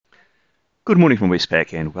Good morning from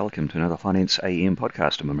Westpac and welcome to another Finance AM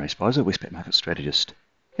podcast. I'm Ray Spicer, Westpac Market Strategist.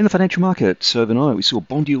 In the financial markets overnight, we saw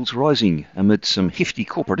bond yields rising amid some hefty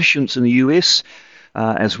corporate issuance in the US,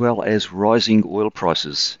 as well as rising oil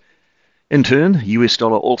prices. In turn, US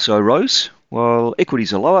dollar also rose, while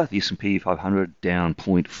equities are lower, the S&P 500 down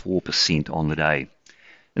 0.4% on the day.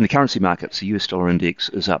 In the currency markets, the US dollar index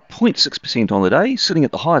is up 0.6% on the day, sitting at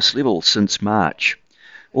the highest level since March.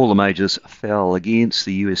 All the majors fell against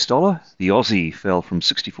the US dollar. The Aussie fell from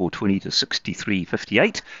 64.20 to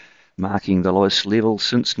 63.58, marking the lowest level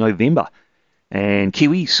since November. And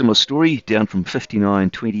Kiwi, similar story, down from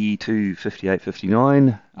 59.20 to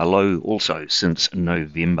 58.59, a low also since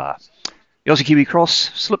November. The Aussie Kiwi cross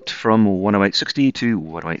slipped from 108.60 to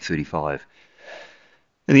 108.35.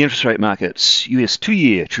 In the interest rate markets, US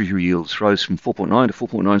 2-year Treasury yields rose from 4.9 to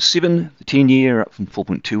 4.97, the 10-year up from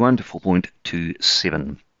 4.21 to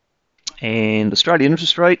 4.27. And Australian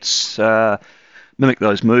interest rates mimic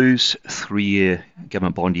those moves. 3-year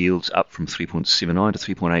government bond yields up from 3.79 to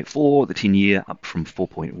 3.84, the 10-year up from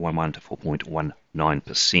 4.11 to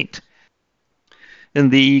 4.19%. In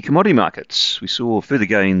the commodity markets, we saw further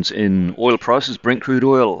gains in oil prices. Brent crude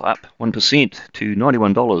oil up 1% to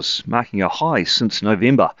 $91, marking a high since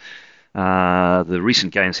November. The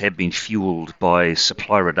recent gains have been fueled by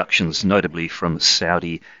supply reductions, notably from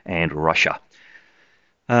Saudi and Russia.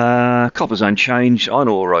 Copper's unchanged. Iron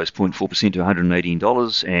ore rose 0.4% to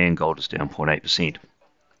 $118, and gold is down 0.8%.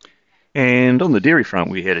 And on the dairy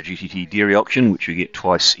front, we had a GTT dairy auction, which we get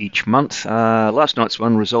twice each month. Last night's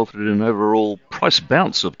one resulted in an overall price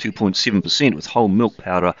bounce of 2.7%, with whole milk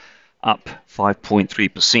powder up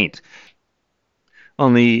 5.3%.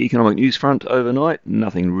 On the economic news front overnight,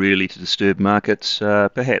 nothing really to disturb markets.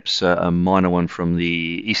 Perhaps a minor one from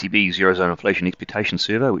the ECB Eurozone Inflation Expectation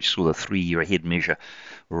Survey, which saw the 3-year ahead measure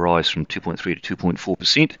rise from 2.3 to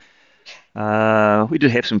 2.4%. We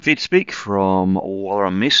did have some Fed speak from Waller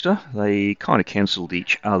and Mester. They kind of cancelled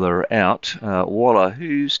each other out. Waller,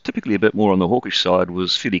 who's typically a bit more on the hawkish side,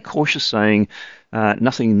 was fairly cautious, saying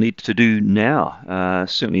nothing needs to do now.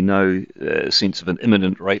 Certainly no sense of an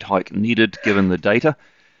imminent rate hike needed given the data.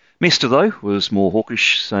 Mester, though, was more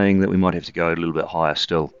hawkish, saying that we might have to go a little bit higher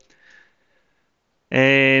still.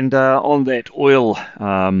 And on that oil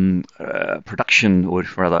production, or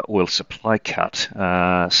rather oil supply cut,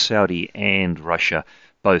 Saudi and Russia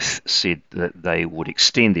both said that they would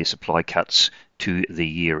extend their supply cuts to the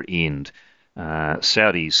year end.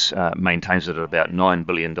 Saudis maintains it at about $9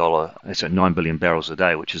 billion, that's at 9 billion barrels a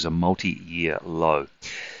day, which is a multi-year low.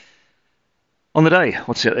 On the day,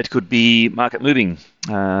 what's that? That could be market moving.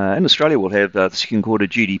 In Australia, we'll have the second quarter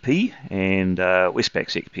GDP, and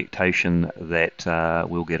Westpac's expectation that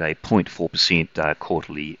we'll get a 0.4%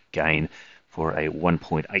 quarterly gain for a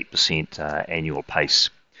 1.8% annual pace.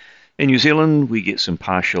 In New Zealand, we get some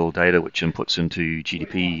partial data which inputs into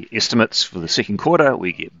GDP estimates for the second quarter.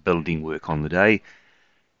 We get building work on the day.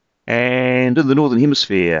 And in the Northern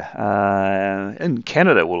Hemisphere, in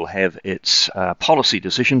Canada, we'll have its policy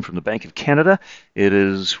decision from the Bank of Canada. It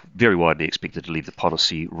is very widely expected to leave the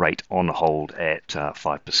policy rate on hold at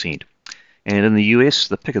 5%. And in the US,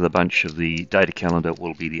 the pick of the bunch of the data calendar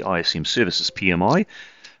will be the ISM Services PMI.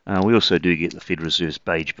 We also do get the Fed Reserve's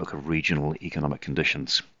Beige Book of Regional Economic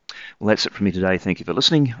Conditions. Well, that's it from me today. Thank you for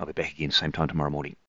listening. I'll be back again same time tomorrow morning.